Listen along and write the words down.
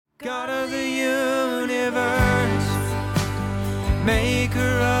God of the universe, maker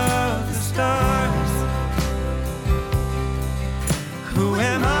of the stars, who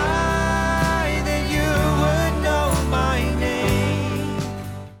am I that you would know my name?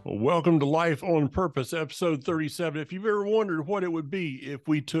 Well, welcome to Life on Purpose, episode 37. If you've ever wondered what it would be if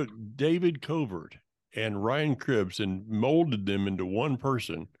we took David Covert and Ryan Cribbs and molded them into one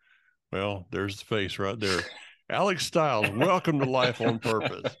person, well, there's the face right there. Alex Stiles, welcome to Life on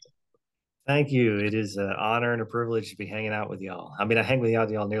Purpose. Thank you. It is an honor and a privilege to be hanging out with y'all. I mean, I hang with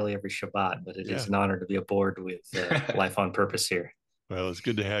y'all nearly every Shabbat, but it is an honor to be aboard with Life on Purpose here. Well, it's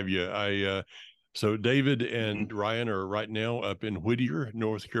good to have you. So David and Ryan are right now up in Whittier,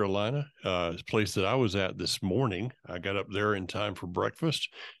 North Carolina, a place that I was at this morning. I got up there in time for breakfast,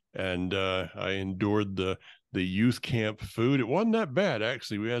 and I endured the youth camp food. It wasn't that bad,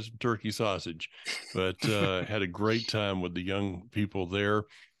 actually. We had some turkey sausage, but had a great time with the young people there.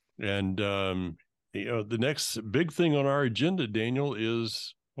 And, the next big thing on our agenda, Daniel,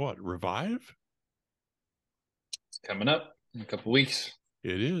 is what? Revive? It's coming up in a couple weeks.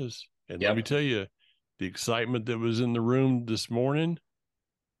 It is. And let me tell you, the excitement that was in the room this morning,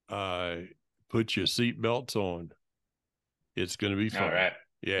 put your seatbelts on. It's going to be fun. All right.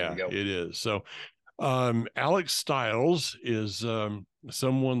 Yeah, it is. So, Alex Stiles is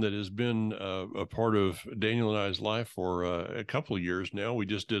someone that has been a part of Daniel and I's life for a couple of years now. We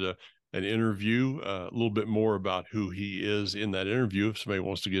just did an interview, a little bit more about who he is in that interview. If somebody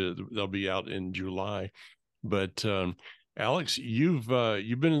wants to get it, they'll be out in July. But Alex, you've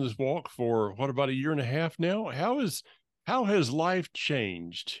been in this walk for what, about a year and a half now? How has life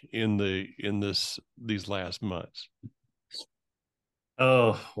changed in these last months?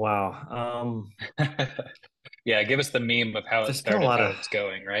 Oh, wow. Yeah, give us the meme of how it started, how it's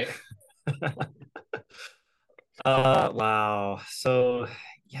going, right? Wow. So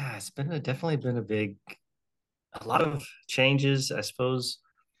yeah, it's definitely been a lot of changes, I suppose.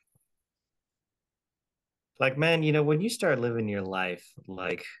 Like, man, when you start living your life,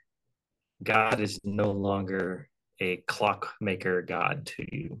 like, God is no longer a clockmaker God to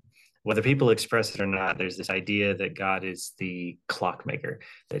you. Whether people express it or not, there's this idea that God is the clockmaker,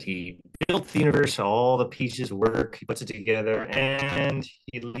 that he built the universe, all the pieces work, he puts it together, and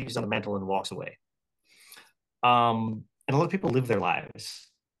he leaves on the mantle and walks away. And a lot of people live their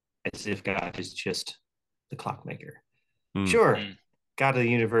lives as if God is just the clockmaker. Sure, God of the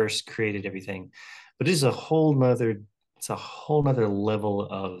universe created everything, but it's a whole nother level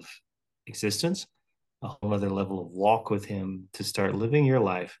of existence, a whole nother level of walk with him to start living your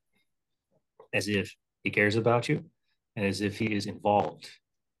life as if he cares about you and as if he is involved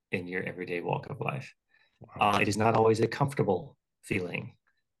in your everyday walk of life. Wow. It is not always a comfortable feeling,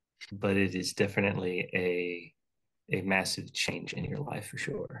 but it is definitely a massive change in your life for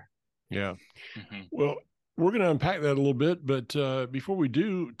sure. Yeah. Mm-hmm. Well, we're going to unpack that a little bit, but before we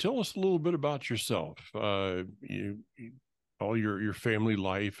do, tell us a little bit about yourself. All your family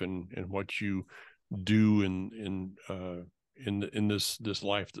life and what you do in this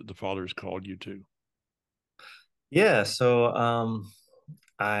life that the Father has called you to. Yeah, so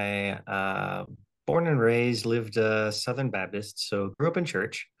I born and raised, lived Southern Baptist, so grew up in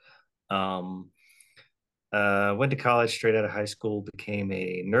church. Went to college straight out of high school, became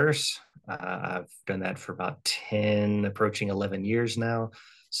a nurse. I've done that for about 10, approaching 11 years now.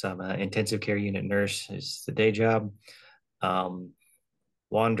 So I'm an intensive care unit nurse is the day job.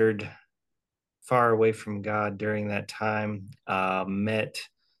 Wandered far away from God during that time. Met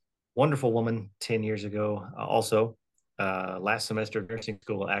wonderful woman 10 years ago. Also, last semester of nursing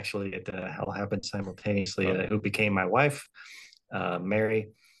school, actually, it all happened simultaneously, who became my wife, Mary.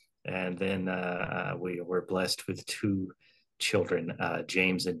 And then we were blessed with two children,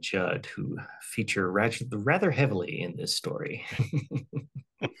 James and Judd, who feature rather heavily in this story.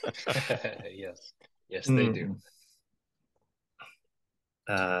 Yes, they do.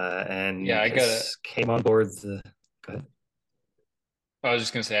 And yeah, came on board. Go ahead. I was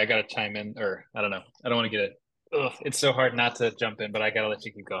just gonna say I gotta chime in, or I don't know. I don't want to get it. It's so hard not to jump in, but I gotta let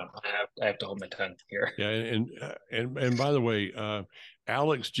you keep going. I have to hold my tongue here. Yeah, and by the way,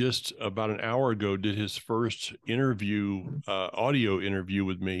 Alex just about an hour ago did his first audio interview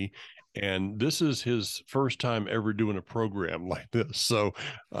with me, and this is his first time ever doing a program like this. So,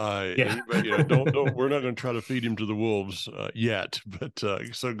 anybody, don't we're not going to try to feed him to the wolves yet. But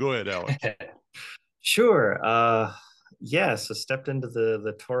so go ahead, Alex. Sure. So stepped into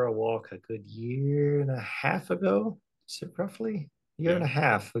the Torah walk a good year and a half ago. So roughly a year and a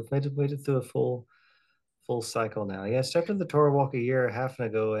half. We've made it through a full cycle now. Yeah, stepped into the Torah walk a year and a half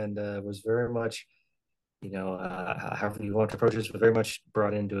ago, and was very much however you want to approach this, but very much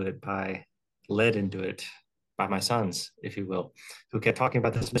led into it by my sons, if you will, who kept talking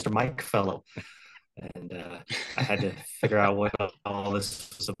about this Mr. Mike fellow. And I had to figure out what all this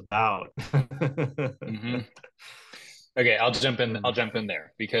was about. Mm-hmm. Okay, I'll jump in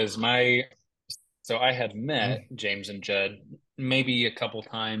there because so I had met James and Judd maybe a couple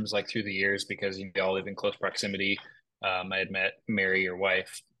times like through the years because you all live in close proximity. I had met Mary, your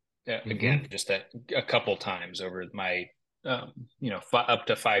wife, again just a couple times over my up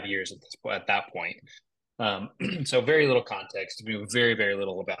to 5 years at that point. So very little context, knew very very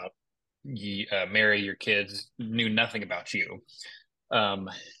little about Mary, your kids, knew nothing about you. And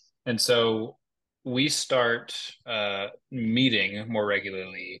so we start meeting more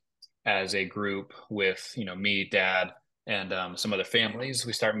regularly as a group with, me, dad, and some other families.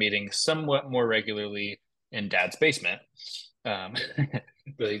 We start meeting somewhat more regularly in dad's basement.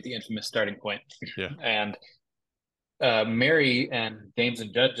 Really the infamous starting point. Yeah. And Mary and James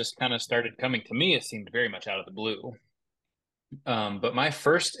and Judd just kind of started coming to me. It seemed very much out of the blue. But my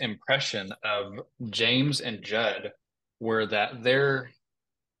first impression of James and Judd were that they're,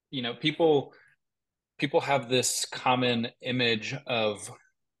 people have this common image of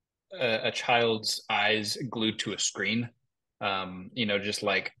a child's eyes glued to a screen, just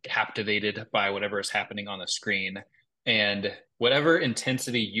like captivated by whatever is happening on the screen. And whatever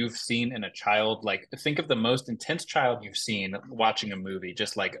intensity you've seen in a child, like think of the most intense child you've seen watching a movie,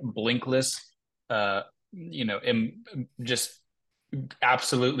 just like blinkless, just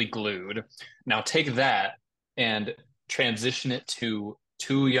absolutely glued. Now take that and transition it to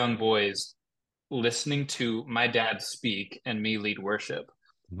two young boys listening to my dad speak and me lead worship.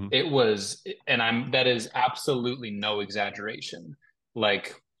 Mm-hmm. That is absolutely no exaggeration.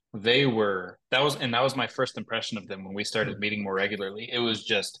 Like that was my first impression of them when we started meeting more regularly. It was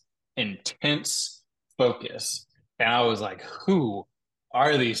just intense focus. And I was like, who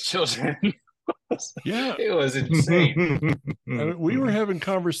are these children? Yeah. It was insane. We were having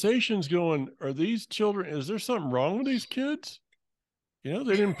conversations going, are these children, is there something wrong with these kids? They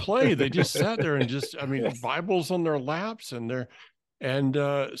didn't play. They just sat there and Bibles on their laps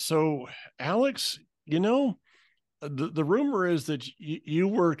so Alex, the rumor is that you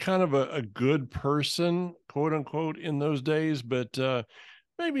were kind of a good person, quote unquote, in those days, but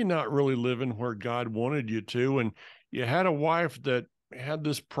maybe not really living where God wanted you to. And you had a wife that had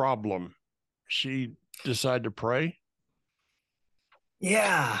this problem. She decided to pray.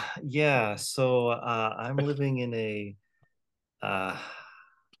 Yeah. So I'm living in I'm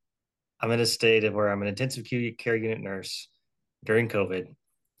in a state of where I'm an intensive care unit nurse during COVID.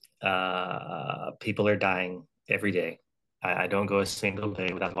 People are dying every day. I don't go a single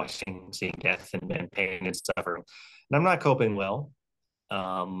day without seeing death and pain and suffering. And I'm not coping well.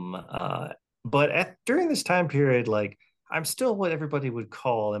 But during this time period, like I'm still what everybody would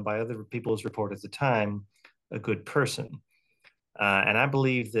call, and by other people's report at the time, a good person. And I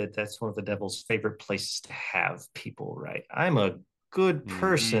believe that that's one of the devil's favorite places to have people, right? I'm a good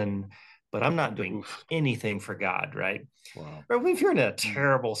person, but I'm not doing anything for God, right? Wow. But if you're in a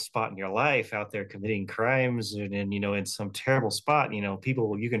terrible spot in your life out there committing crimes and in some terrible spot,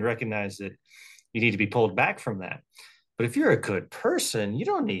 people, you can recognize that you need to be pulled back from that. But if you're a good person, you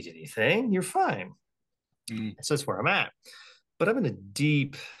don't need anything. You're fine. So that's where I'm at. But I'm in a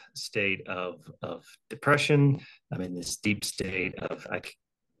deep state of depression. I'm in this deep state of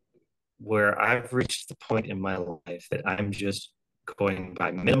where I've reached the point in my life that I'm just going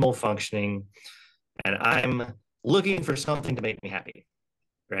by minimal functioning, and I'm looking for something to make me happy,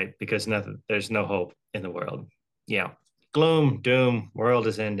 right? Because there's no hope in the world. Gloom, doom, world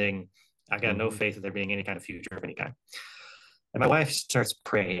is ending. I got no faith in there being any kind of future of any kind. And my wife starts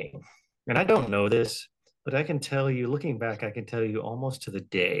praying, and I don't know this, but I can tell you, looking back, I can tell you almost to the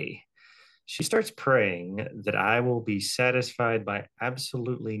day, she starts praying that I will be satisfied by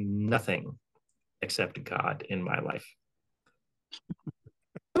absolutely nothing except God in my life.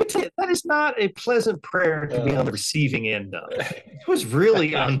 Let me tell you, that is not a pleasant prayer to be on the receiving end of. It was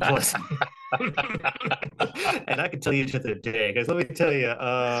really unpleasant. And I can tell you to the day, because let me tell you,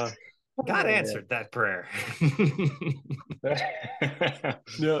 God answered that prayer.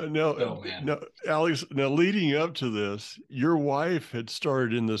 No, Alex, now leading up to this, your wife had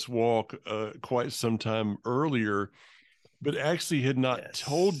started in this walk quite some time earlier, but actually had not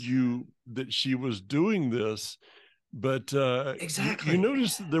told you that she was doing this. But exactly, you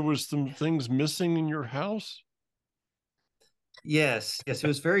noticed that there was some things missing in your house? Yes, it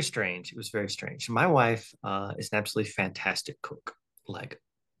was very strange. My wife is an absolutely fantastic cook. Like,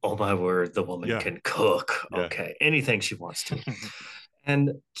 oh my word, the woman can cook. Okay, anything she wants to. And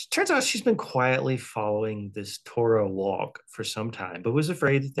it turns out she's been quietly following this Torah walk for some time, but was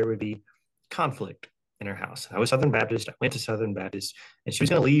afraid that there would be conflict in her house. I was Southern Baptist. I went to Southern Baptist, and she was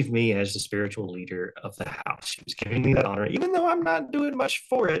going to leave me as the spiritual leader of the house. She was giving me that honor, even though I'm not doing much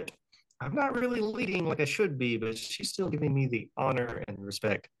for it. I'm not really leading like I should be, but she's still giving me the honor and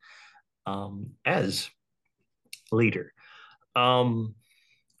respect as leader. Um,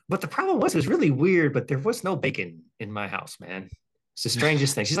 but the problem was, it was really weird, but there was no bacon in my house, man. It's the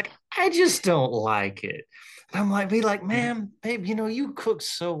strangest thing. She's like, I just don't like it. And I'm like, be like, man, babe, you cook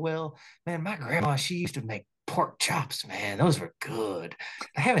so well. Man, my grandma, she used to make pork chops, man. Those were good.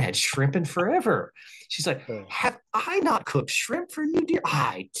 I haven't had shrimp in forever. She's like, have I not cooked shrimp for you, dear?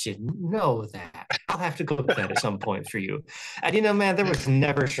 I didn't know that. I'll have to cook that at some point for you. And man, there was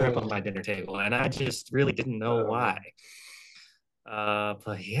never shrimp on my dinner table, and I just really didn't know why.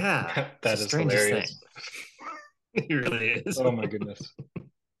 But yeah, that it's the is strangest hilarious. thing. It really is. Oh my goodness.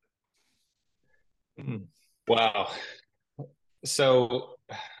 Mm. Wow. So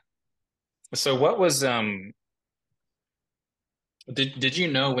what was did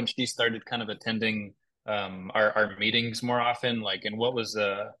you know when she started kind of attending our meetings more often, like, and what were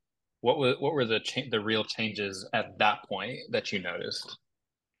the real changes at that point that you noticed?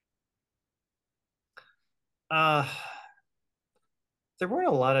 Uh, there weren't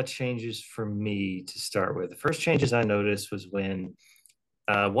a lot of changes for me to start with. The first changes I noticed was when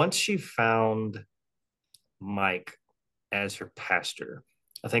once she found Mike as her pastor.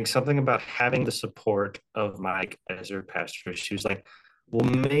 I think something about having the support of Mike as her pastor, she was like, well,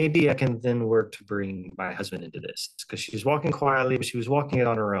 maybe I can then work to bring my husband into this, because she's walking quietly, but she was walking it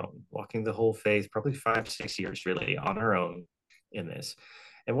on her own, walking the whole faith, probably 5, 6 years really on her own in this.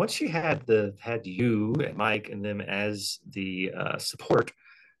 And once she had you and Mike and them as the support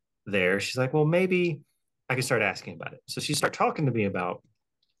there, she's like, well, maybe I can start asking about it. So she started talking to me about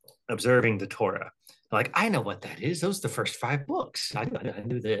observing the Torah. Like, I know what that is. Those are the first 5 books. I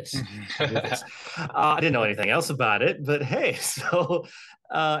knew this. I knew this. I didn't know anything else about it, but hey, so,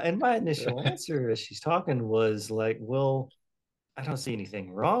 and my initial answer as she's talking was like, well, I don't see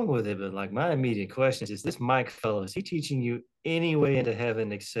anything wrong with it, but like my immediate question is this Mike fellow, is he teaching you any way into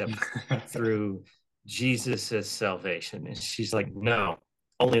heaven except through Jesus as salvation? And she's like, no,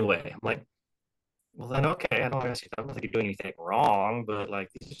 only way. I'm like, well then okay, I don't think you're doing anything wrong, but like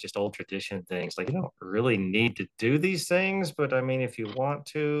these are just old tradition things. Like you don't really need to do these things, but I mean if you want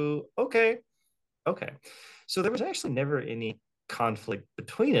to, okay, okay. So there was actually never any conflict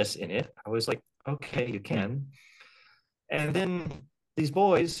between us in it. I was like, okay, you can. And then these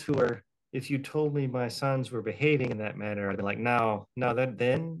boys who are, if you told me my sons were behaving in that manner, I'd be like, no, no,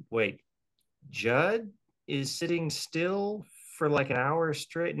 then wait, Judd is sitting still for like an hour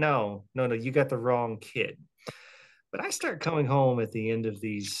straight. No, no, no, you got the wrong kid. But I start coming home at the end of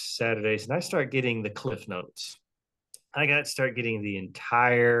these Saturdays and I start getting the cliff notes. Start getting the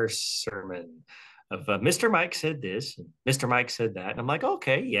entire sermon of Mr. Mike said this, and Mr. Mike said that. And I'm like,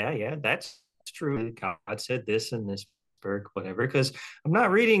 okay, yeah, that's true. God said this in this book, whatever, because I'm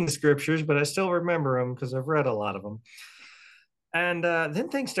not reading the scriptures, but I still remember them because I've read a lot of them. And then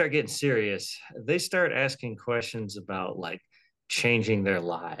things start getting serious. They start asking questions about like changing their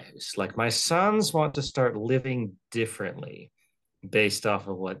lives. Like my sons want to start living differently based off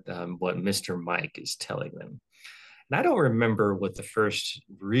of what Mr. Mike is telling them. And I don't remember what the first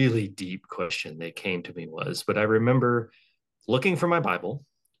really deep question they came to me was, but I remember looking for my Bible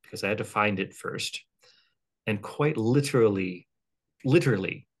because I had to find it first and quite literally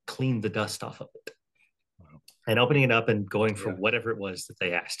clean the dust off of it and opening it up and going for whatever it was that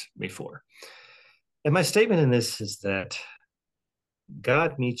they asked me for. And my statement in this is that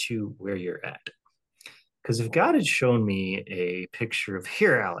God meets you where you're at. Because if God had shown me a picture of,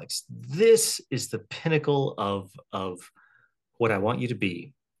 here, Alex, this is the pinnacle of what I want you to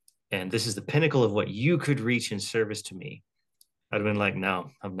be, and this is the pinnacle of what you could reach in service to me, I'd have been like,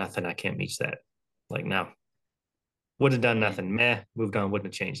 no, I'm nothing. I can't reach that. Like, no, would have done nothing. Meh, moved on,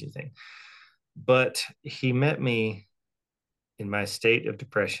 wouldn't have changed anything. But he met me in my state of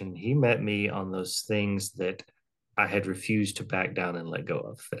depression. He met me on those things that I had refused to back down and let go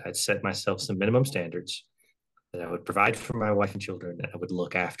of, that I'd set myself some minimum standards, that I would provide for my wife and children, that I would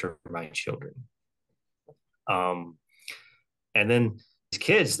look after my children. And then these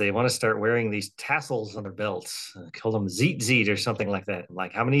kids, they want to start wearing these tassels on their belts. Call them zeet or something like that. I'm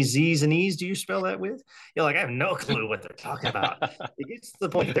like, how many Z's and E's do you spell that with? You're like, I have no clue what they're talking about. It gets to the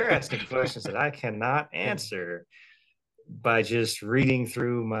point that they're asking questions that I cannot answer by just reading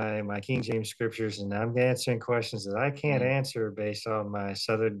through my King James scriptures, and I'm answering questions that I can't answer based on my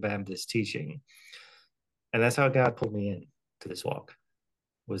Southern Baptist teaching. And that's how God pulled me in to this walk.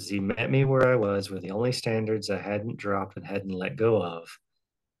 was he met me where I was, where the only standards I hadn't dropped and hadn't let go of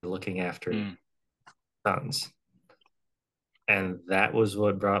were looking after sons. And that was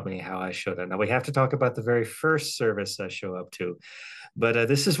what brought me how I showed up. Now we have to talk about the very first service I show up to, but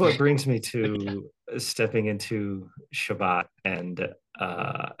this is what brings me to stepping into Shabbat and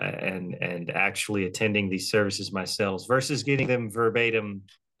actually attending these services myself versus getting them verbatim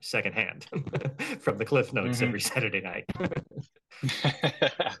secondhand from the Cliff Notes every Saturday night.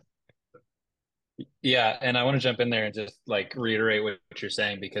 Yeah, and I want to jump in there and just like reiterate what you're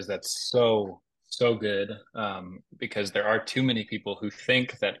saying because that's so good. Because there are too many people who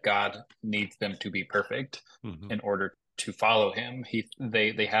think that God needs them to be perfect in order to follow Him.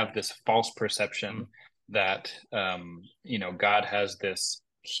 They have this false perception that God has this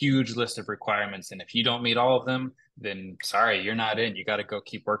huge list of requirements, and if you don't meet all of them, then sorry, you're not in. You got to go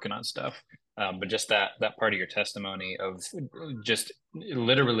keep working on stuff. But just that part of your testimony of just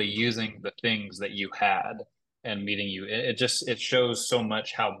literally using the things that you had and meeting you, it shows so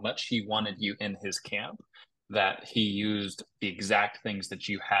much how much he wanted you in his camp, that he used the exact things that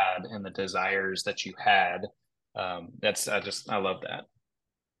you had and the desires that you had. I love that.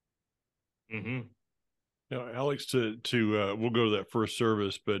 Now, Alex, we'll go to that first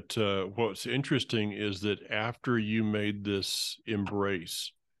service, but what's interesting is that after you made this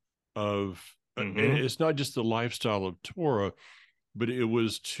embrace of it's not just the lifestyle of Torah, but it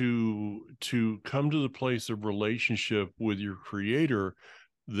was to come to the place of relationship with your Creator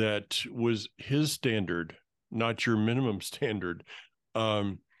that was His standard, not your minimum standard.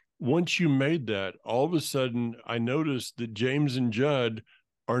 Once you made that, all of a sudden I noticed that James and Judd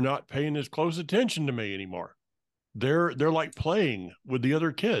are not paying as close attention to me anymore. They're like playing with the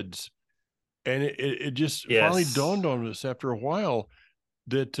other kids, and it just finally dawned on us after a while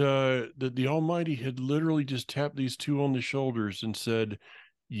that the Almighty had literally just tapped these two on the shoulders and said,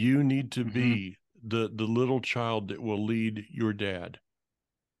 "You need to be the little child that will lead your dad."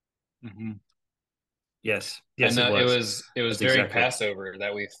 Yes, and it was That's during exactly Passover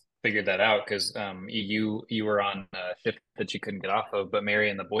that we figured that out, because you were on a shift that you couldn't get off of, but Mary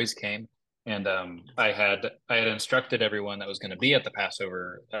and the boys came, and I had instructed everyone that was going to be at the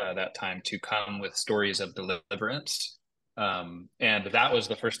Passover that time to come with stories of deliverance. And that was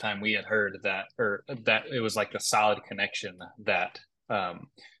the first time we had heard that, or that it was like the solid connection that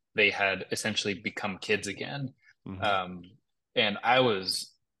they had essentially become kids again. And I was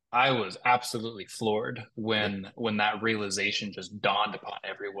absolutely floored when that realization just dawned upon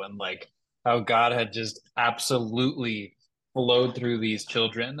everyone, like how God had just absolutely flowed through these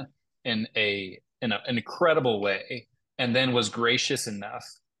children in an incredible way, and then was gracious enough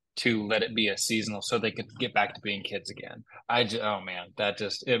to let it be a seasonal so they could get back to being kids again. Oh man,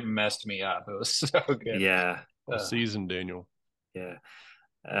 it messed me up. It was so good. Yeah. Season, Daniel. Yeah.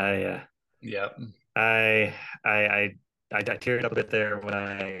 Yep. I teared up a bit there when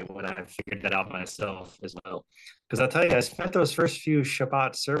I figured that out myself as well. Because I'll tell you, I spent those first few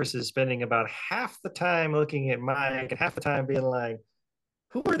Shabbat services spending about half the time looking at Mike and half the time being like,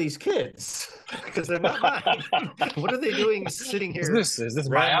 who are these kids? Because they're not mine. What are they doing sitting here? Is this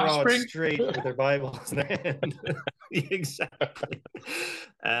my offspring? Straight with their Bibles in their hand? Exactly.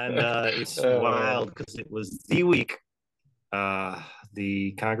 And it's wild because it was the week.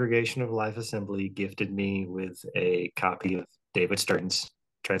 The Congregation of Life Assembly gifted me with a copy of David Stern's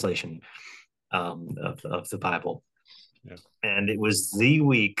translation of the Bible. Yeah. And it was the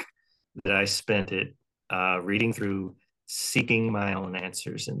week that I spent it reading through, seeking my own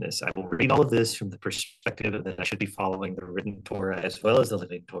answers in this. I will read all of this from the perspective that I should be following the written Torah as well as the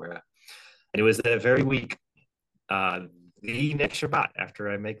living Torah. And it was that very week, the next Shabbat, after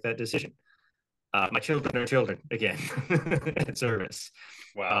I make that decision, my children are children again at service.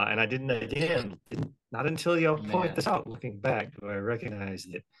 Wow. And I didn't not until y'all point this out, looking back, do I recognize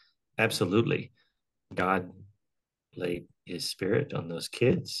that absolutely God laid His Spirit on those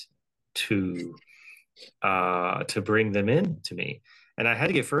kids to bring them in to me. And I had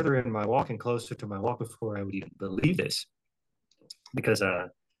to get further in my walk and closer to my walk before I would even believe this, because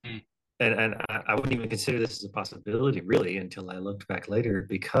and I wouldn't even consider this as a possibility really until I looked back later,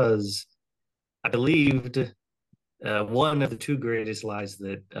 because I believed one of the two greatest lies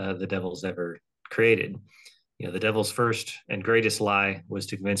that the devil's ever created. You know, the devil's first and greatest lie was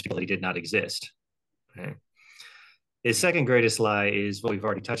to convince people he did not exist. Right? His second greatest lie is what we've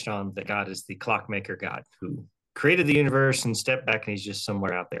already touched on, that God is the clockmaker God who created the universe and stepped back and He's just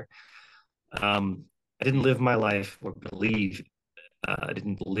somewhere out there. I didn't live my life or believe, I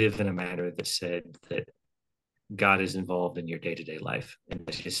didn't live in a manner that said that God is involved in your day-to-day life and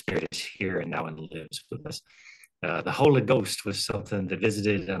that His Spirit is here and now and lives with us. The Holy Ghost was something that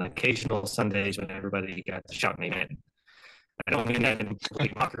visited on occasional Sundays when everybody got to shout amen. I don't mean that in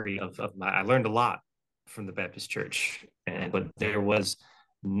complete mockery of my. I learned a lot from the Baptist Church, but there was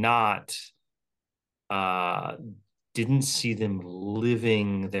not. Uh, didn't see them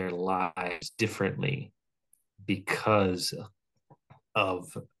living their lives differently because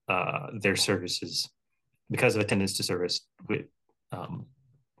of their services, because of attendance to service with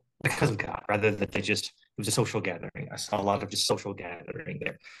because of God, rather than it was a social gathering. I saw a lot of just social gathering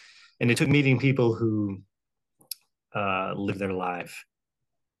there, and it took meeting people who live their life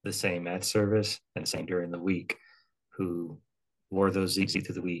the same at service and the same during the week, who wore those easy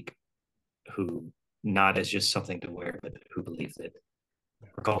through the week, who not as just something to wear, but who believe that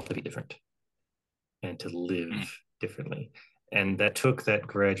we're called to be different and to live differently. And that took that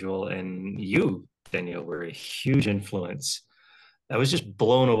gradual, and you, Daniel, were a huge influence. I was just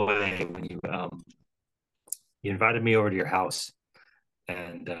blown away when you invited me over to your house,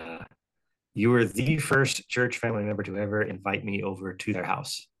 and you were the first church family member to ever invite me over to their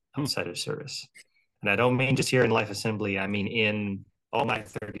house outside of service. And I don't mean just here in Life Assembly, I mean in all my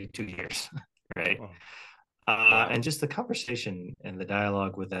 32 years, right? And just the conversation and the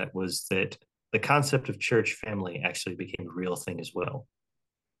dialogue with that was that the concept of church family actually became a real thing as well,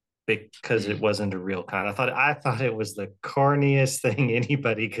 because it wasn't a real kind. I thought it was the corniest thing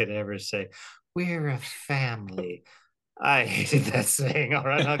anybody could ever say. We're a family. I hated that saying. All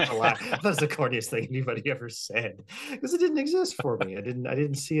right, not gonna lie. That was the corniest thing anybody ever said, because it didn't exist for me. I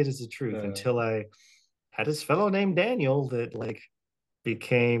didn't see it as the truth until I had this fellow named Daniel that like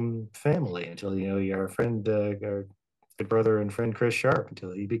became family, until our friend, our good brother and friend Chris Sharp,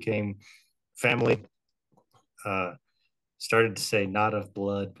 until he became family. Started to say not of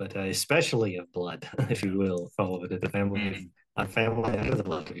blood, but especially of blood, if you will, follow it at the family, on family under the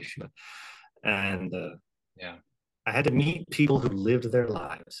blood of Yeshua. And I had to meet people who lived their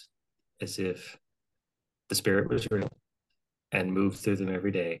lives as if the Spirit was real and moved through them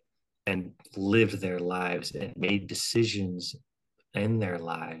every day and lived their lives and made decisions in their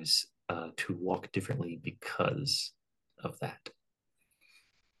lives to walk differently because of that.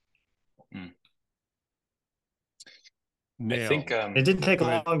 Now, I think it didn't take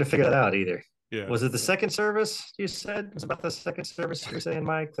long to figure that out either. Yeah. Was it the second service you said? It was about the second service you were saying,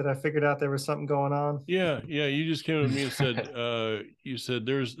 Mike, that I figured out there was something going on? Yeah. You just came to me and said, you said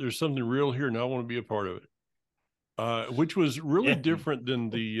there's something real here and I want to be a part of it. Which was really different than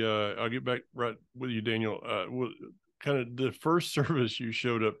the I'll get back right with you, Daniel. Kind of the first service you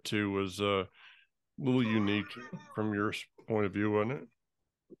showed up to was a little unique from your point of view, wasn't it?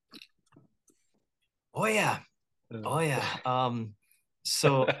 Oh yeah.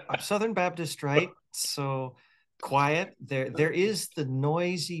 So I'm Southern Baptist, right? So quiet. There is the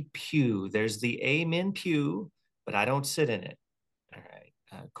noisy pew. There's the amen pew, but I don't sit in it. All right.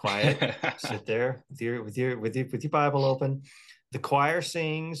 Quiet. Sit there with your Bible open. The choir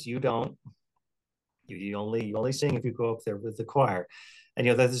sings, you don't. You only sing if you go up there with the choir. And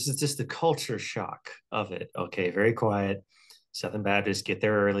this is just the culture shock of it. Okay, very quiet. Southern Baptists get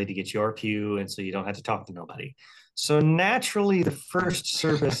there early to get your pew, and so you don't have to talk to nobody. So naturally, the first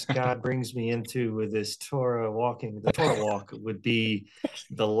service God brings me into with this Torah walk would be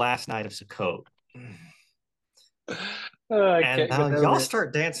the last night of Sukkot. And now y'all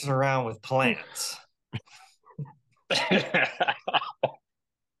start dancing around with plants.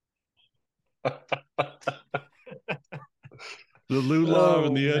 The lulav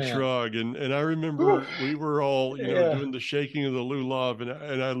and the etrog, and I remember we were all doing the shaking of the lulav,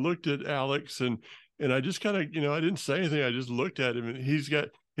 and I looked at Alex and I just kind of I didn't say anything. I just looked at him, and he's got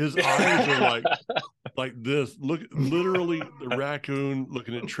his eyes are like this. Look, literally the raccoon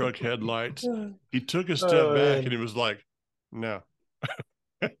looking at truck headlights. He took a step back and he was like, "No,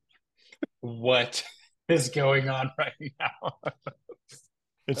 what is going on right now?"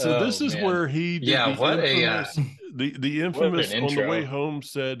 And so this is where he did the infamous on the way home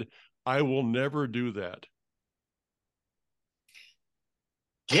said, "I will never do that."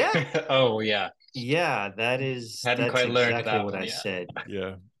 Yeah. Oh yeah. Yeah, that's exactly what I said.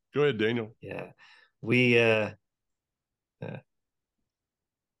 Yeah. Go ahead, Daniel. Yeah. We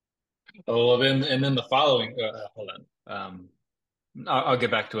Oh, then the following hold on. I'll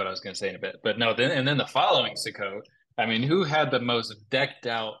get back to what I was going to say in a bit. But no, then the following Sukkot, I mean, who had the most decked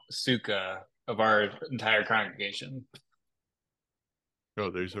out sukkah of our entire congregation? Oh,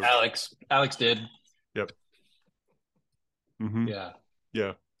 there's Alex. Alex did. Yep. Mm-hmm. Yeah.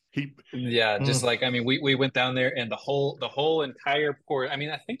 Yeah. Just like, I mean, we went down there, and the whole entire porch. I mean,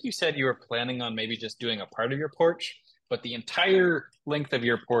 I think you said you were planning on maybe just doing a part of your porch, but the entire length of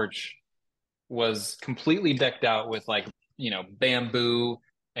your porch was completely decked out with like, bamboo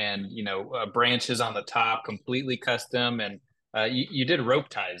and, branches on the top, completely custom. And you did rope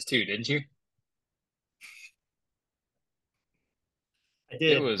ties too, didn't you? I It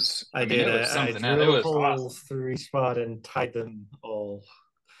did. was, I mean, did. it was I something else. It drilled was holes awesome. through each spot and tied them all.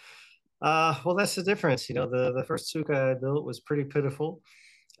 Well, that's the difference. The first sukkah I built was pretty pitiful.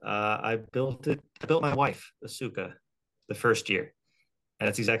 I built it. I built my wife a sukkah the first year, and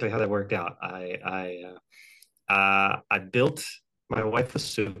that's exactly how that worked out. I built my wife a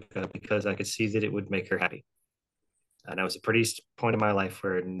sukkah because I could see that it would make her happy, and I was a pretty point in my life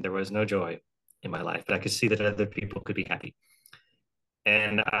where there was no joy in my life, but I could see that other people could be happy,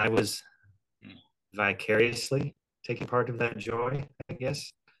 and I was vicariously taking part of that joy, I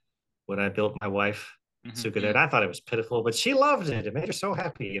guess, when I built my wife sukkah there. And I thought it was pitiful, but she loved it. It made her so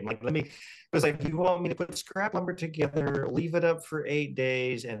happy. And like, it was like, you want me to put scrap lumber together, leave it up for 8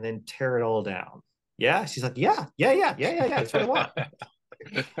 days, and then tear it all down? Yeah. She's like, yeah. That's what I want.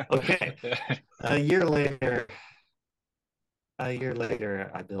 Okay. A year later, I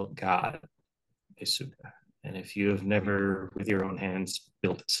built God a sukkah. And if you have never, with your own hands,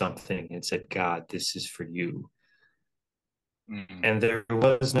 built something and said, God, this is for you, and there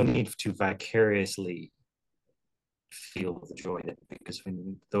was no need to vicariously feel the joy because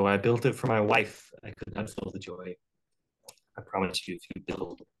though I built it for my wife, I could not feel the joy. I promise you, if you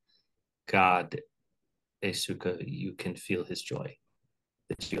build God a sukkah, you can feel his joy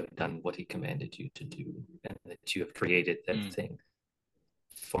that you have done what he commanded you to do and that you have created that thing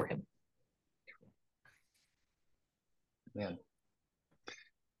for him. Man.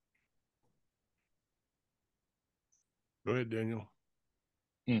 Go ahead, Daniel.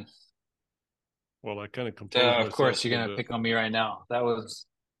 Well, I kind of composed Of myself. course, you're gonna pick on me right now. That was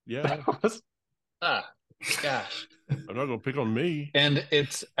gosh. I'm not gonna pick on me. And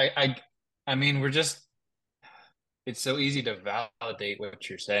it's I mean, it's so easy to validate what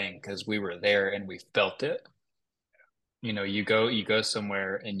you're saying because we were there and we felt it. You go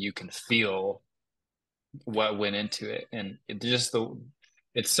somewhere and you can feel what went into it, and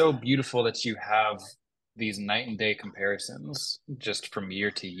it's so beautiful that you have these night and day comparisons just from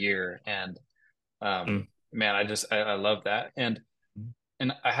year to year. And man, I love that. And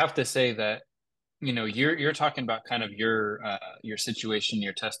I have to say that you're talking about kind of your situation,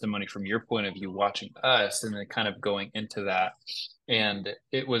 your testimony from your point of view, watching us, and then kind of going into that. And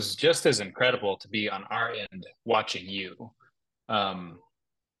it was just as incredible to be on our end watching you. And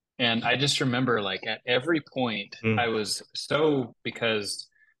I just remember, like, at every point, I was so because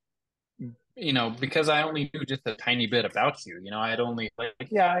I only knew just a tiny bit about you. I had only like,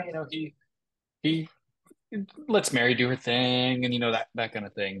 yeah, he lets Mary do her thing, and that kind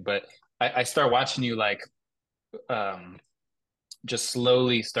of thing. But I start watching you, like, just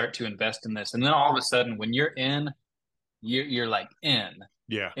slowly start to invest in this, and then all of a sudden, when you're in, you're like in.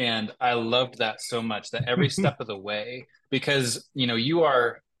 Yeah. And I loved that so much, that every step of the way, because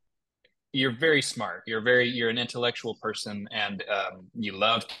you're very smart, you're an intellectual person, and you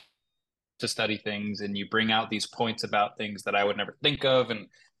love to study things, and you bring out these points about things that I would never think of. And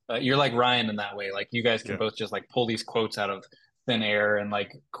you're like Ryan in that way. Like, you guys can both just like pull these quotes out of thin air and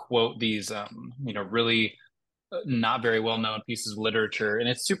like quote these really not very well known pieces of literature, and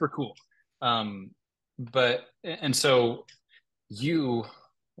it's super cool. But and so you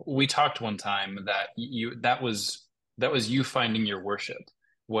we talked one time that that was you finding your worship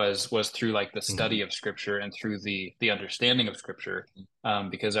was through like the study of scripture and through the understanding of scripture.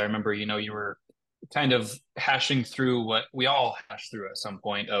 Because I remember, you were kind of hashing through what we all hash through at some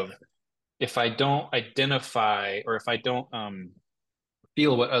point of, if I don't identify, or if I don't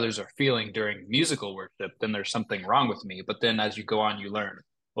feel what others are feeling during musical worship, then there's something wrong with me. But then as you go on, you learn,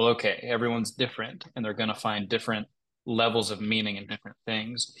 well, okay, everyone's different and they're going to find different levels of meaning in different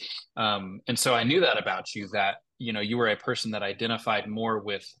things. And so I knew that about you, that, you were a person that identified more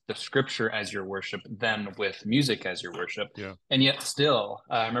with the scripture as your worship than with music as your worship. Yeah. And yet still,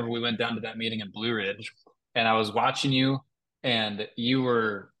 I remember we went down to that meeting in Blue Ridge, and I was watching you, and you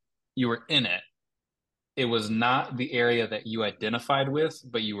were in it. It was not the area that you identified with,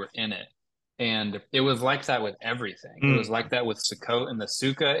 but you were in it. And it was like that with everything. It was like that with Sukkot and the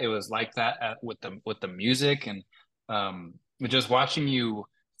Sukkah. It was like that with the music. And just watching you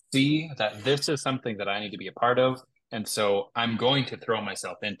see that this is something that I need to be a part of. And so I'm going to throw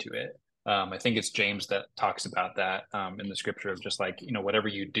myself into it. I think it's James that talks about that in the scripture of just like, whatever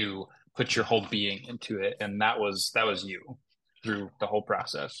you do, put your whole being into it. And that was you through the whole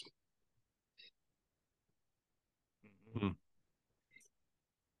process.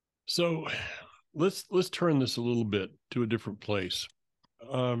 So let's turn this a little bit to a different place.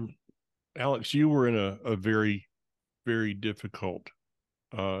 Alex, you were in a very, very difficult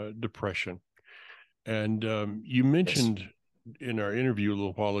depression. And you mentioned in our interview a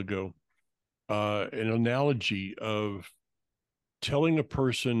little while ago an analogy of telling a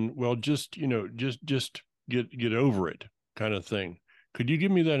person, well, just get over it, kind of thing. Could you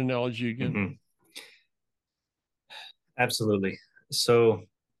give me that analogy again? Mm-hmm. Absolutely. So,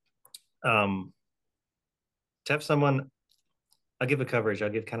 to have someone, I'll give a coverage. I'll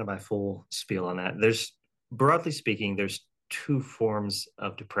give kind of my full spiel on that. There's, broadly speaking, there's two forms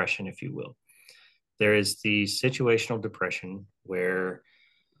of depression, if you will. There is the situational depression where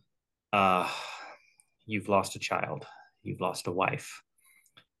uh, you've lost a child, you've lost a wife,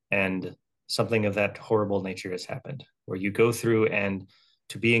 and something of that horrible nature has happened, where you go through and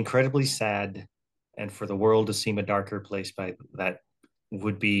to be incredibly sad and for the world to seem a darker place by that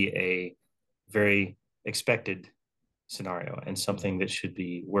would be a very expected scenario and something that should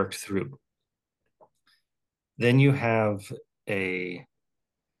be worked through. Then you have a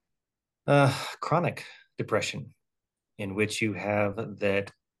chronic depression in which you have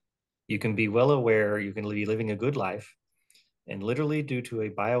that you can be well aware you can be living a good life, and literally due to a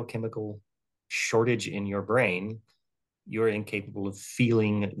biochemical shortage in your brain, you're incapable of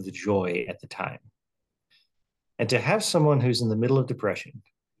feeling the joy at the time. And to have someone who's in the middle of depression,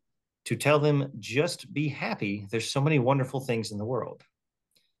 to tell them just be happy, there's so many wonderful things in the world,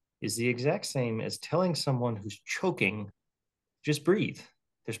 is the exact same as telling someone who's choking, just breathe.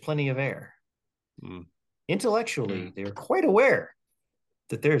 There's plenty of air. Mm. Intellectually, they're quite aware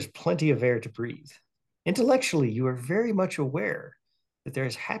that there's plenty of air to breathe. Intellectually, you are very much aware that there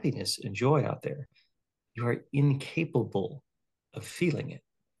is happiness and joy out there. You are incapable of feeling it.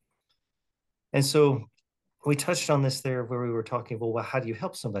 And so we touched on this there where we were talking, well, how do you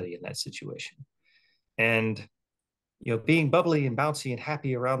help somebody in that situation? And, being bubbly and bouncy and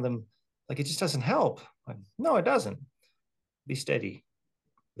happy around them, like it just doesn't help. No, it doesn't. Be steady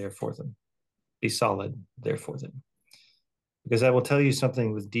there for them. Be solid there for them. Because I will tell you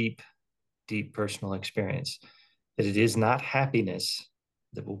something with deep, deep personal experience, that it is not happiness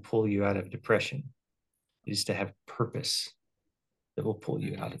that will pull you out of depression. It is to have purpose that will pull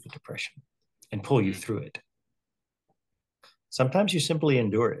you out of the depression and pull you through it. Sometimes you simply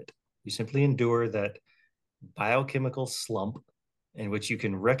endure it. You simply endure that biochemical slump in which you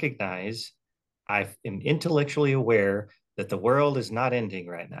can recognize I am intellectually aware that the world is not ending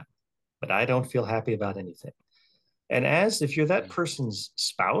right now, but I don't feel happy about anything. And as if you're that person's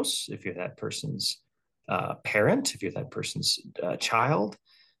spouse, if you're that person's parent, if you're that person's child,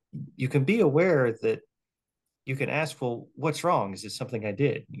 you can be aware that you can ask, well, what's wrong? Is it something I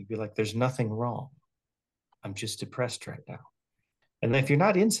did? You'd be like, there's nothing wrong. I'm just depressed right now. And if you're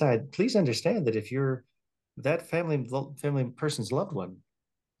not inside, please understand that if you're that family person's loved one,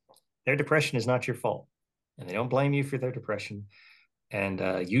 their depression is not your fault. And they don't blame you for their depression. And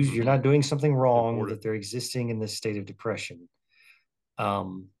you're not doing something wrong that they're existing in this state of depression.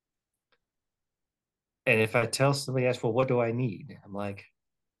 And if I tell somebody, else, well, what do I need? I'm like,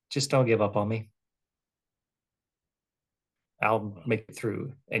 just don't give up on me. I'll make it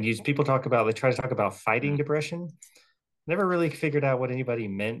through. And people they try to talk about fighting depression. Never really figured out what anybody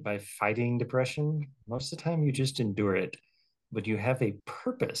meant by fighting depression. Most of the time you just endure it, but you have a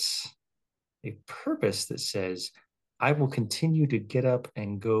purpose that says, I will continue to get up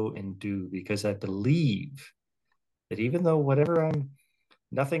and go and do, because I believe that even though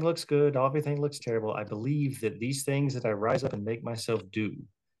nothing looks good, everything looks terrible, I believe that these things that I rise up and make myself do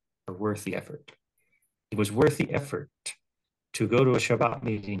are worth the effort. It was worth the effort to go to a Shabbat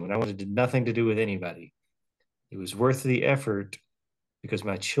meeting when I wanted nothing to do with anybody. It was worth the effort because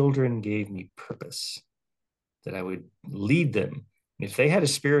my children gave me purpose, that I would lead them. If they had a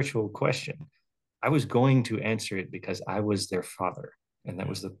spiritual question, I was going to answer it because I was their father, and that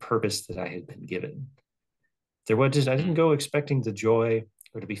was the purpose that I had been given. I didn't go expecting the joy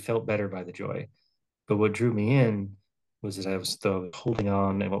or to be felt better by the joy, but what drew me in was that I was holding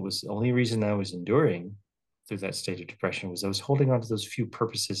on, and what was the only reason I was enduring through that state of depression was I was holding on to those few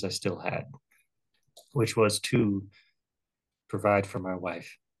purposes I still had, which was to provide for my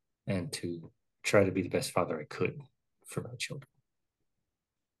wife and to try to be the best father I could for my children.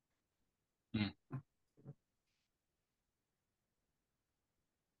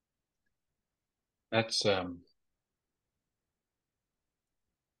 That's I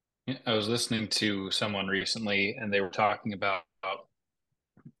was listening to someone recently, and they were talking about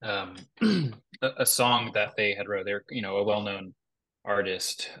a song that they had wrote. They're a well-known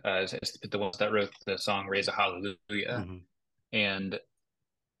artist, the ones that wrote the song "Raise a Hallelujah," and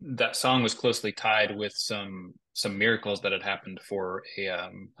that song was closely tied with some miracles that had happened for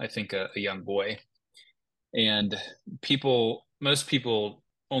I think a young boy. And most people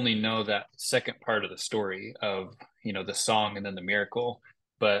only know that second part of the story of, the song and then the miracle.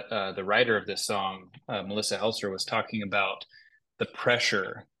 But the writer of this song, Melissa Helser, was talking about the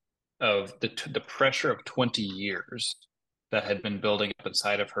pressure of the pressure of 20 years that had been building up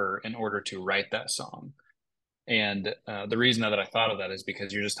inside of her in order to write that song. And the reason that I thought of that is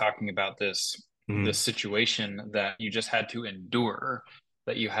because you're just talking about this situation that you just had to endure,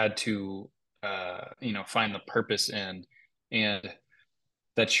 that you had to find the purpose in, and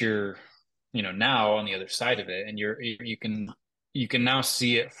that you're now on the other side of it, and you can now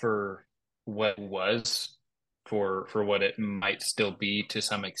see it for what it was, for what it might still be to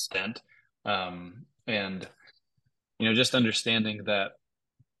some extent, and just understanding that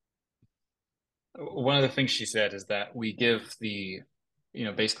one of the things she said is that we give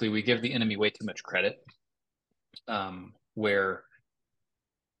basically we give the enemy way too much credit, where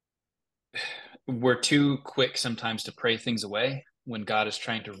we're too quick sometimes to pray things away when God is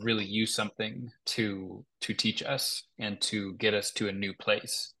trying to really use something to teach us and to get us to a new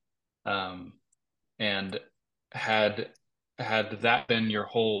place. And had that been your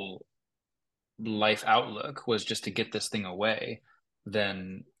whole life outlook, was just to get this thing away,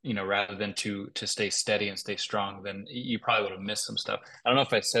 then rather than to stay steady and stay strong, then you probably would have missed some stuff. I don't know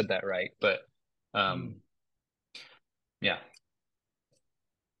if I said that right, but yeah.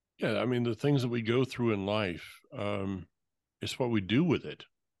 Yeah, I mean, the things that we go through in life, it's what we do with it.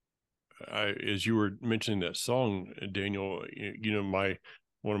 As you were mentioning that song, Daniel,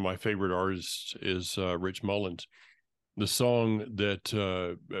 one of my favorite artists is Rich Mullins. The song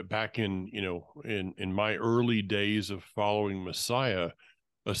that back in my early days of following Messiah,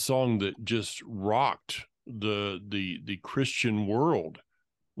 a song that just rocked the Christian world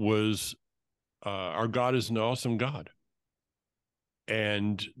was "Our God is an Awesome God."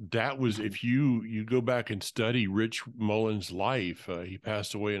 And that was, if you go back and study Rich Mullins' life, he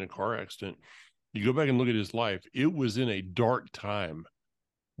passed away in a car accident. You go back and look at his life, it was in a dark time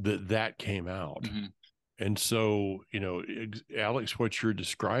that came out. Mm-hmm. And so, Alex, what you're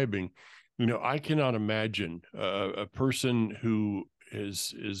describing, I cannot imagine a person who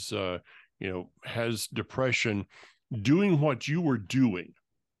has depression doing what you were doing.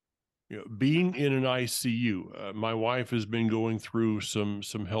 Being in an ICU. My wife has been going through some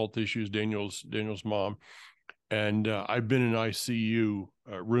health issues. Daniel's mom, and I've been in ICU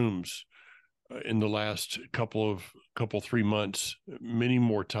rooms in the last couple 3 months, many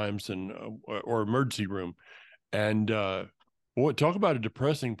more times than or emergency room. And boy, talk about a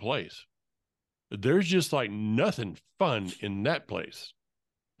depressing place. There's just like nothing fun in that place.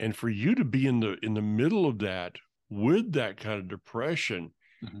 And for you to be in the middle of that with that kind of depression,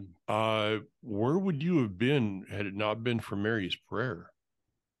 where would you have been had it not been for Mary's prayer?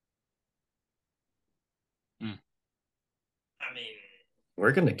 I mean,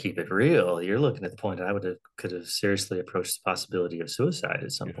 we're going to keep it real. You're looking at the point could have seriously approached the possibility of suicide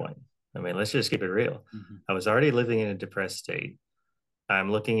at some point. I mean, let's just keep it real. I was already living in a depressed state.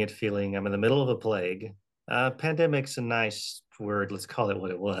 I'm looking at feeling I'm in the middle of a plague. Pandemic's a nice word. Let's call it what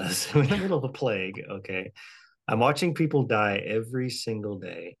it was. I'm in the middle of a plague. Okay. I'm watching people die every single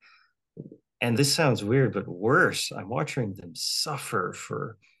day. And this sounds weird, but worse, I'm watching them suffer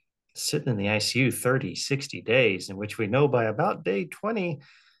for sitting in the ICU 30, 60 days, in which we know by about day 20,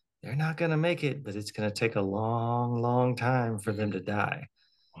 they're not going to make it, but it's going to take a long, long time for them to die.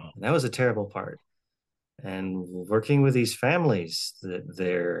 Wow. And that was a terrible part. And working with these families, that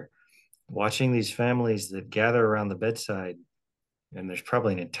they're watching these families that gather around the bedside, and there's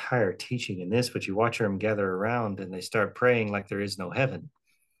probably an entire teaching in this, but you watch them gather around and they start praying like there is no heaven.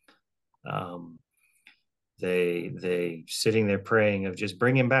 They sitting there praying of just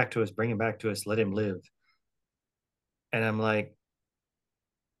bring him back to us, let him live. And I'm like,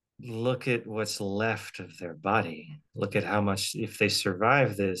 look at what's left of their body. Look at how much, if they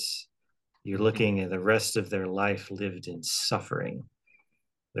survive this, you're looking at the rest of their life lived in suffering.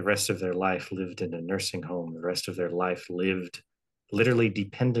 The rest of their life lived in a nursing home. The rest of their life lived literally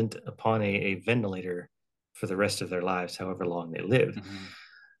dependent upon a ventilator for the rest of their lives, however long they lived.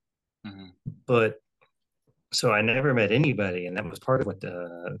 But so I never met anybody, and that was part of what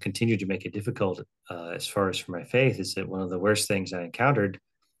continued to make it difficult as far as for my faith, is that one of the worst things I encountered,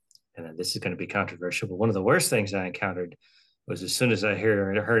 and this is going to be controversial, but one of the worst things I encountered was as soon as I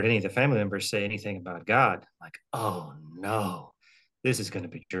heard any of the family members say anything about God, I'm like, oh no, this is going to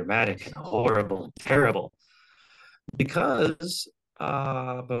be dramatic and horrible and terrible. Because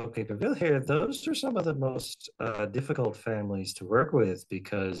Okay, but Bill here, those are some of the most difficult families to work with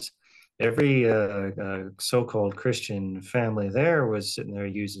because every so-called Christian family there was sitting there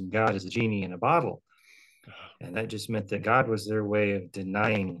using God as a genie in a bottle. And that just meant that God was their way of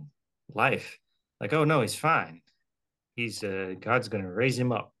denying life. Like, oh no, he's fine. He's God's going to raise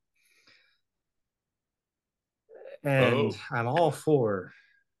him up. And Oh. I'm all for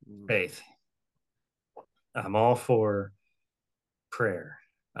faith. I'm all for prayer.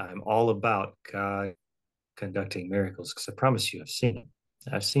 I'm all about God conducting miracles because I promise you, I've seen it.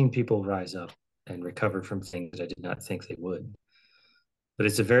 I've seen people rise up and recover from things I did not think they would. But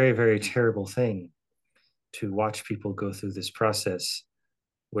it's a very, very terrible thing to watch people go through this process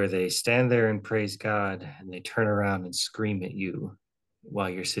where they stand there and praise God and they turn around and scream at you while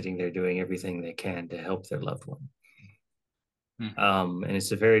you're sitting there doing everything they can to help their loved one. And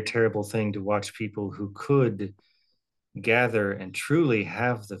it's a very terrible thing to watch people who could gather and truly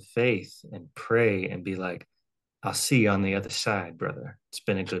have the faith and pray and be like, I'll see you on the other side, brother. It's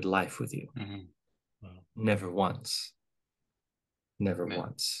been a good life with you. Wow. Never once. Never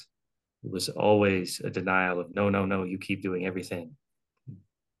once. It was always a denial of no, no, no, you keep doing everything.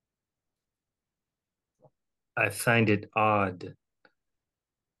 I find it odd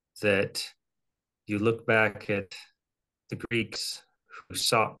that you look back at the Greeks who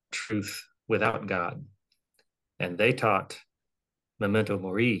sought truth without God, and they taught memento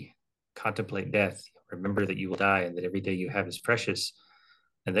mori, contemplate death, remember that you will die and that every day you have is precious.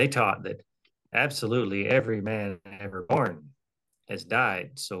 And they taught that absolutely every man ever born has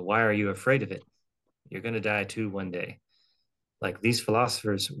died. So why are you afraid of it? You're going to die too one day. Like these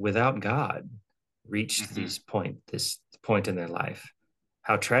philosophers without God reached this point in their life.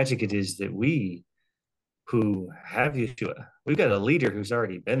 How tragic it is that we who have Yeshua, we've got a leader who's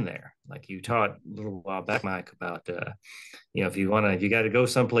already been there. Like you taught a little while back, Mike, about if you got to go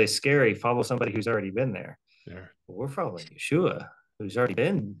someplace scary, follow somebody who's already been there. Yeah. Well, we're following Yeshua, who's already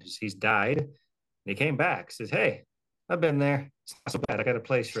been. He's died, and he came back. Says, "Hey, I've been there. It's not so bad. I got a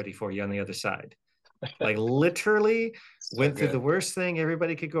place ready for you on the other side." Like literally went through the worst thing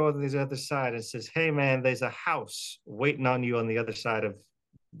everybody could go on the other side and says, "Hey, man, there's a house waiting on you on the other side of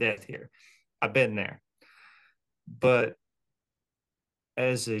death here. I've been there." But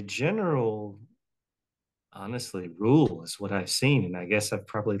as a general, honestly, rule is what I've seen, and I guess I've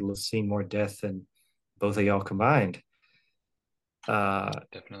probably seen more death than both of y'all combined.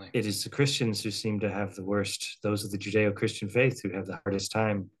 Definitely. It is the Christians who seem to have the worst. Those of the Judeo-Christian faith who have the hardest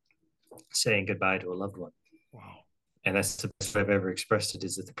time saying goodbye to a loved one. Wow. And that's the best way I've ever expressed it,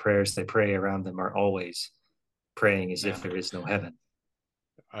 is that the prayers they pray around them are always praying as if there is no heaven.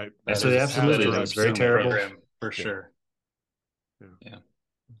 So absolutely, it's very terrible. For sure. Yeah.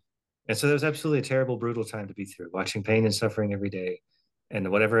 And so there was absolutely a terrible, brutal time to be through, watching pain and suffering every day. And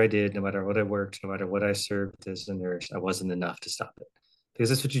whatever I did, no matter what I worked, no matter what I served as a nurse, I wasn't enough to stop it. Because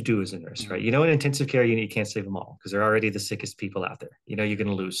that's what you do as a nurse, right? You know, in intensive care unit, you can't save them all because they're already the sickest people out there. You know, you're going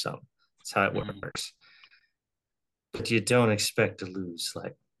to lose some. That's how it works. But you don't expect to lose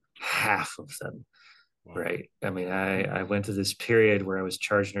like half of them, right? I mean, I went through this period where I was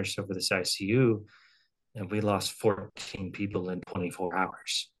charge nurse over this ICU, and we lost 14 people in 24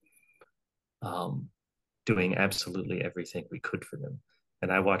 hours, doing absolutely everything we could for them.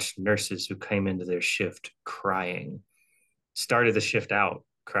 And I watched nurses who came into their shift crying, started the shift out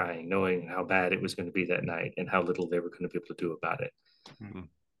crying, knowing how bad it was going to be that night and how little they were going to be able to do about it.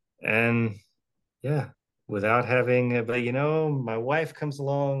 And yeah, without having, but my wife comes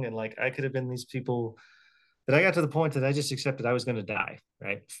along, and like I could have been these people that I got to the point that I just accepted I was going to die,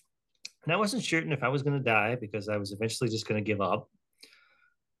 right? And I wasn't certain if I was going to die because I was eventually just going to give up,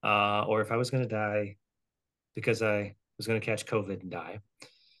 or if I was going to die because I was going to catch COVID and die.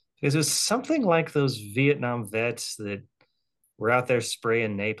 Because it was something like those Vietnam vets that were out there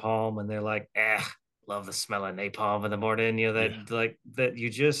spraying napalm, and they're like, love the smell of napalm in the morning. That you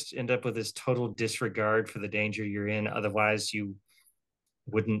just end up with this total disregard for the danger you're in. Otherwise, you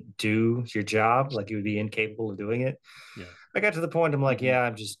wouldn't do your job. Like you would be incapable of doing it. Yeah. I got to the point I'm like,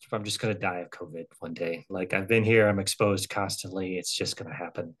 I'm just going to die of COVID one day. Like I've been here, I'm exposed constantly. It's just going to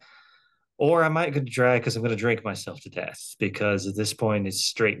happen. Or I might go dry because I'm going to drink myself to death, because at this point it's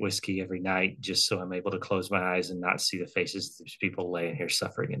straight whiskey every night, just so I'm able to close my eyes and not see the faces of these people laying here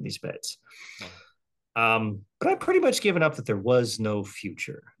suffering in these beds. Wow. But I pretty much given up that there was no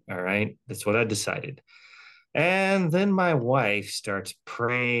future. All right. That's what I decided. And then my wife starts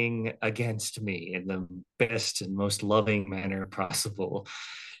praying against me in the best and most loving manner possible.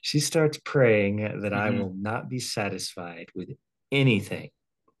 She starts praying that I will not be satisfied with anything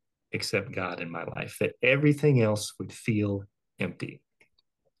except God in my life, that everything else would feel empty.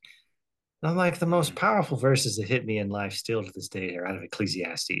 I'm like, the most powerful verses that hit me in life still to this day are out of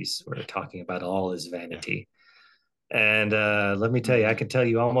Ecclesiastes, where they're talking about all is vanity. And let me tell you, I can tell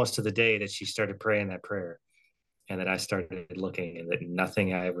you almost to the day that she started praying that prayer and that I started looking, and that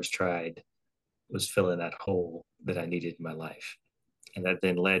nothing I ever tried was filling that hole that I needed in my life. And that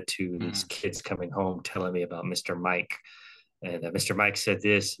then led to these kids coming home telling me about Mr. Mike. And Mr. Mike said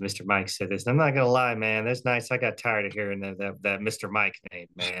this, Mr. Mike said this. And I'm not gonna lie, man, that's nice. I got tired of hearing that Mr. Mike name,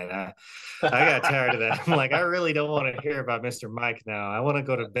 man. I got tired of that. I'm like, I really don't want to hear about Mr. Mike now. I want to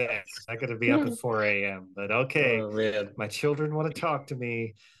go to bed. I got to be up at 4 a.m. But okay, my children want to talk to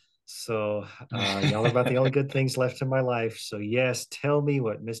me. So y'all are about the only good things left in my life. So yes, tell me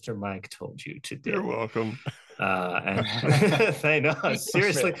what Mr. Mike told you today. You're welcome. And I know,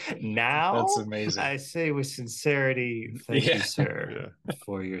 seriously, now that's amazing. I say with sincerity, thank you, sir,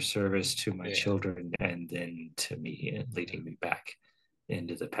 for your service to my children and then to me, and leading me back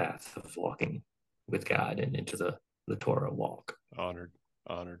into the path of walking with God and into the Torah walk. Honored.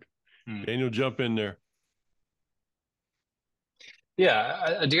 Daniel, jump in there.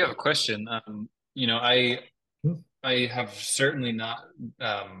 Yeah, I do have a question. I have certainly not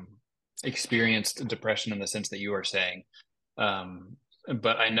experienced depression in the sense that you are saying,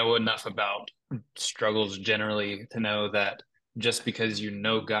 but I know enough about struggles generally to know that just because you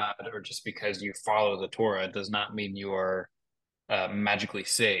know God or just because you follow the Torah does not mean you are magically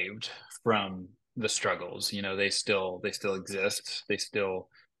saved from the struggles. They still exist. They still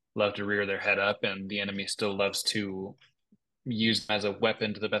love to rear their head up, and the enemy still loves to use them as a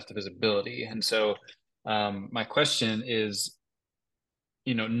weapon to the best of his ability. And so my question is,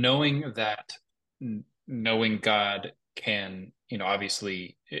 knowing God can,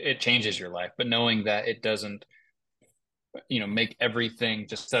 obviously it changes your life, but knowing that it doesn't, make everything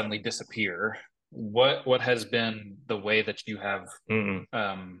just suddenly disappear, what has been the way that you have,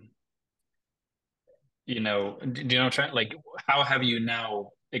 how have you now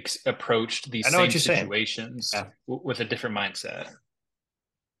approached these same situations with a different mindset?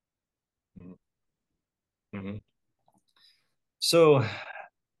 So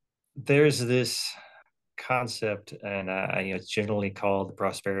there's this concept, and it's generally called the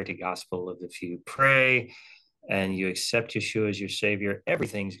prosperity gospel of if you pray and you accept Yeshua as your savior,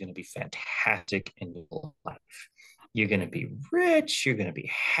 everything's going to be fantastic in your life. You're going to be rich. You're going to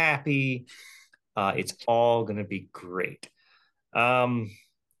be happy. It's all going to be great.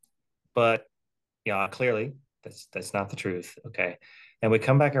 But clearly that's not the truth. Okay. And we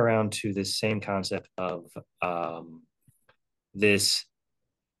come back around to this same concept of this.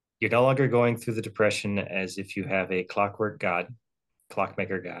 You're no longer going through the depression as if you have a clockmaker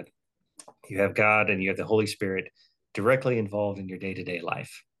God. You have God and you have the Holy Spirit directly involved in your day-to-day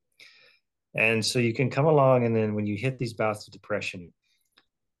life. And so you can come along, and then when you hit these bouts of depression,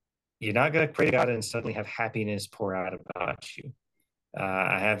 you're not going to pray to God and suddenly have happiness pour out about you.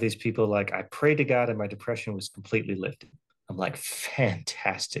 I have these people like, I prayed to God and my depression was completely lifted. I'm like,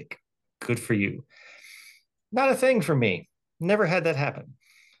 fantastic. Good for you. Not a thing for me. Never had that happen.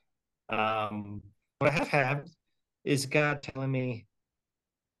 What I have had is God telling me,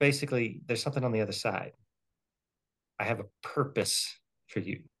 basically, there's something on the other side. I have a purpose for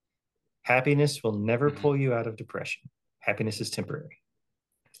you. Happiness will never pull you out of depression. Happiness is temporary.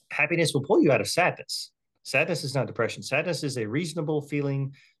 Happiness will pull you out of sadness. Sadness is not depression. Sadness is a reasonable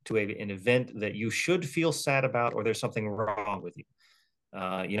feeling to an event that you should feel sad about, or there's something wrong with you.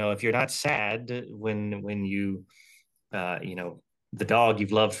 If you're not sad when you, the dog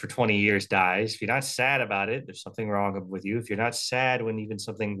you've loved for 20 years dies, if you're not sad about it, there's something wrong with you. If you're not sad when even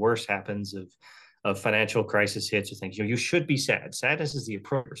something worse happens of financial crisis hits or things, you should be sad. Sadness is the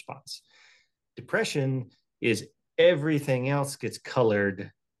appropriate response. Depression is everything else gets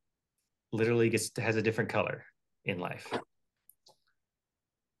colored, literally has a different color in life.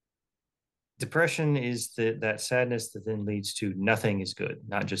 Depression is that sadness that then leads to nothing is good,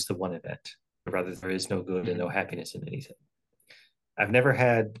 not just the one event, but rather there is no good and no happiness in anything. I've never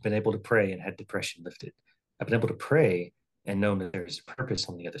been able to pray and had depression lifted. I've been able to pray and known that there's a purpose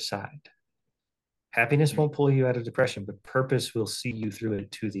on the other side. Happiness won't pull you out of depression, but purpose will see you through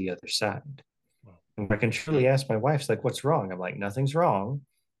it to the other side. And I can truly ask my wife, like, what's wrong? I'm like, nothing's wrong.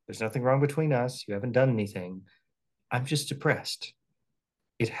 There's nothing wrong between us. You haven't done anything. I'm just depressed.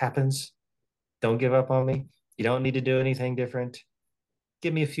 It happens. Don't give up on me. You don't need to do anything different.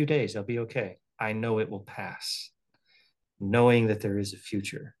 Give me a few days. I'll be okay. I know it will pass. Knowing that there is a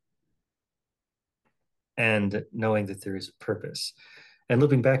future and knowing that there is a purpose. And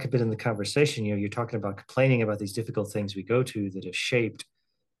looping back a bit in the conversation, you're talking about complaining about these difficult things we go to that have shaped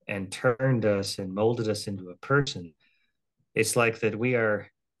and turned us and molded us into a person. It's like that we are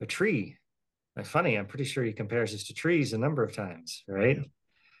a tree. Like funny, I'm pretty sure he compares us to trees a number of times, right?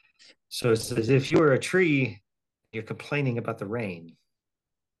 So it's as if you were a tree, you're complaining about the rain.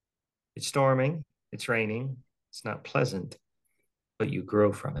 It's storming, it's raining, it's not pleasant, but you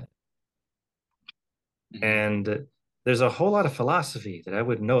grow from it. Mm-hmm. And there's a whole lot of philosophy that I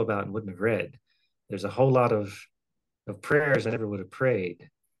wouldn't know about and wouldn't have read. There's a whole lot of prayers I never would have prayed.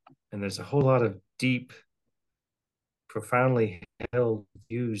 And there's a whole lot of deep, profoundly held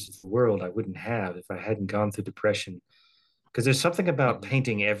views of the world I wouldn't have if I hadn't gone through depression. Because there's something about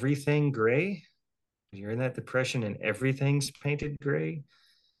painting everything gray. When you're in that depression and everything's painted gray,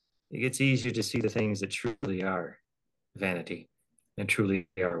 it gets easier to see the things that truly are vanity and truly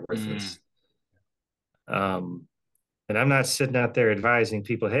are worthless. And I'm not sitting out there advising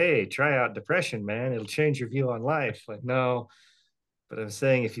people, hey, try out depression, man. It'll change your view on life. Like, no, but I'm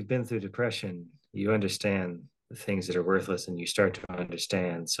saying if you've been through depression, you understand the things that are worthless and you start to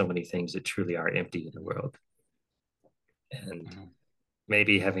understand so many things that truly are empty in the world. And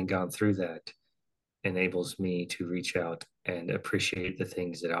maybe having gone through that enables me to reach out and appreciate the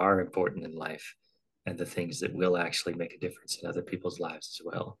things that are important in life and the things that will actually make a difference in other people's lives as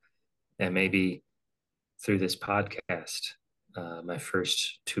well. And maybe through this podcast, my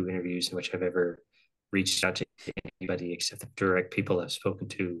first 2 interviews in which I've ever reached out to anybody except the direct people I've spoken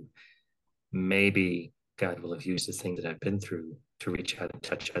to, maybe God will have used the thing that I've been through to reach out and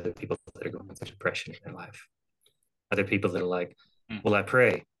touch other people that are going through depression in their life. Other people that are like, well, I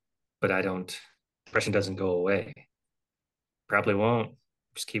pray, but I don't, depression doesn't go away. Probably won't.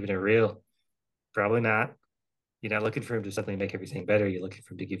 Just keeping it real. Probably not. You're not looking for him to suddenly make everything better. You're looking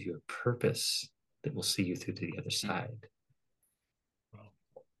for him to give you a purpose that will see you through to the other side.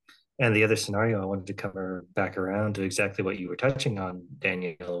 And the other scenario I wanted to cover back around to exactly what you were touching on,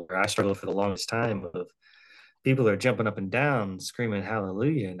 Daniel, where I struggled for the longest time of people are jumping up and down, screaming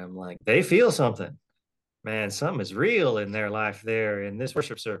hallelujah. And I'm like, they feel something. Man, something is real in their life there in this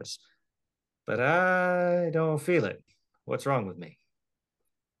worship service. But I don't feel it. What's wrong with me?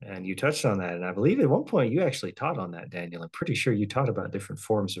 And you touched on that. And I believe at one point you actually taught on that, Daniel. I'm pretty sure you taught about different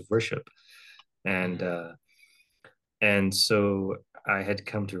forms of worship. And so I had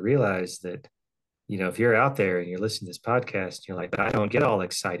come to realize that, you know, if you're out there and you're listening to this podcast, and you're like, but I don't get all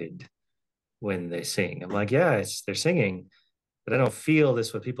excited when they sing. I'm like, yeah, they're singing, but I don't feel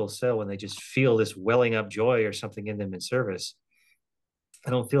this what people say when they just feel this welling up joy or something in them in service.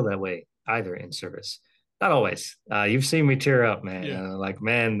 I don't feel that way either in service. Not always. You've seen me tear up, man. Yeah. Like,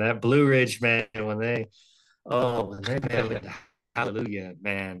 man, that Blue Ridge, man, when they hallelujah,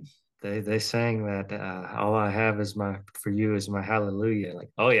 man. They sang that all I have is my for you is my hallelujah. Like,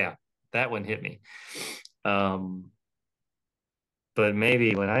 oh yeah, that one hit me. But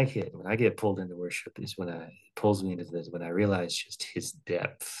maybe when I get pulled into worship is when it pulls me into this, when I realize just his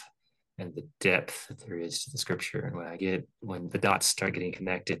depth and the depth that there is to the scripture. And when the dots start getting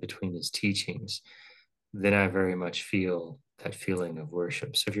connected between his teachings, then I very much feel that feeling of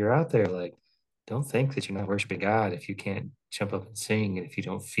worship. So if you're out there, like, don't think that you're not worshiping God if you can't jump up and sing, and if you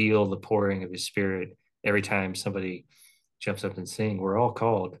don't feel the pouring of his spirit every time somebody jumps up and sing. We're all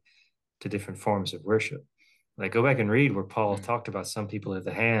called to different forms of worship. Like, go back and read where Paul talked about some people are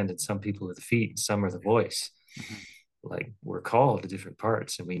the hand and some people are the feet and some are the voice. Like, we're called to different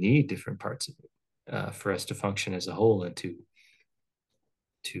parts, and we need different parts of it for us to function as a whole and to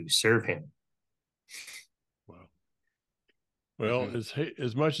serve him. Wow. Well,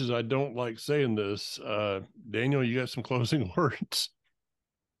 as much as I don't like saying this, Daniel, you got some closing words?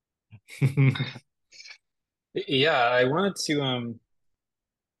 Yeah, I wanted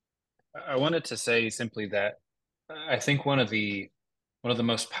to say simply that I think one of the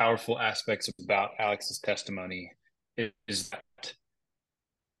most powerful aspects about Alex's testimony is that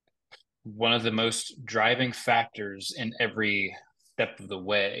one of the most driving factors in every step of the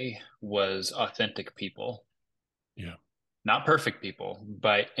way was authentic people. Yeah. Not perfect people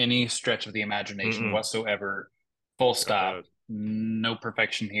by any stretch of the imagination whatsoever. Full stop. No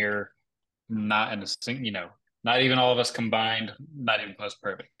perfection here. Not in a, not even all of us combined, not even close to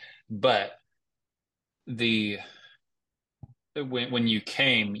perfect. But when you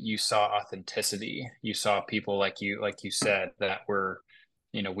came, you saw authenticity. You saw people like you said, that were,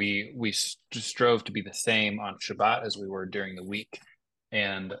 we strove to be the same on Shabbat as we were during the week.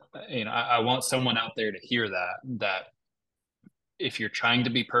 And I want someone out there to hear that if you're trying to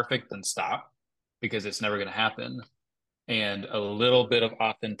be perfect, then stop, because it's never going to happen. And a little bit of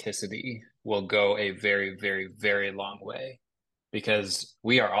authenticity will go a very, very, very long way, because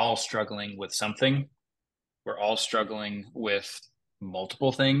we are all struggling with something. We're all struggling with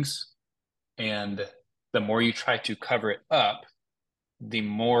multiple things. And the more you try to cover it up, the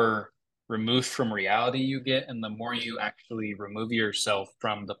more removed from reality you get, and the more you actually remove yourself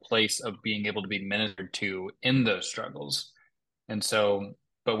from the place of being able to be ministered to in those struggles. And so,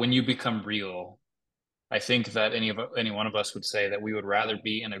 but when you become real, I think that any one of us would say that we would rather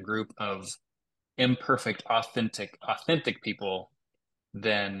be in a group of imperfect, authentic people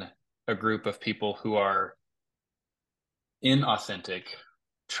than a group of people who are inauthentic,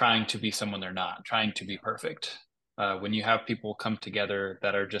 trying to be someone they're not, trying to be perfect. When you have people come together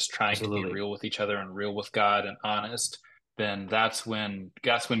that are just trying Absolutely. to be real with each other and real with God and honest, then that's when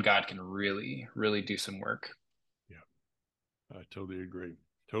God can really, really do some work. Yeah, I totally agree.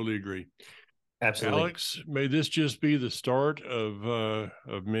 Totally agree. Absolutely. Alex, may this just be the start of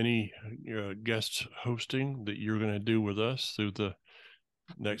many guest hosting that you're going to do with us through the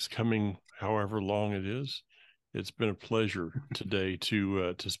next coming however long it is. It's been a pleasure today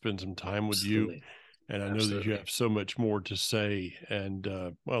to spend some time with Absolutely. you, and I know that you Absolutely. have so much more to say. And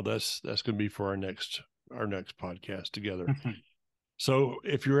well, that's going to be for our next podcast together. So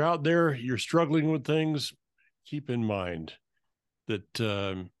if you're out there, you're struggling with things, keep in mind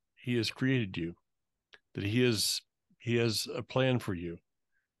that He has created you, that He has a plan for you,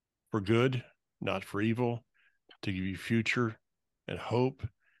 for good, not for evil, to give you future and hope,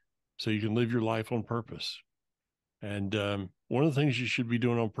 so you can live your life on purpose. And one of the things you should be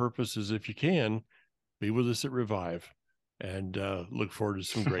doing on purpose is, if you can, be with us at Revive, and look forward to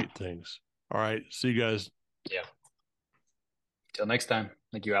some great things. All right. See you guys. Yeah. Till next time.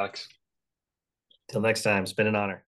 Thank you, Alex. Till next time, it's been an honor.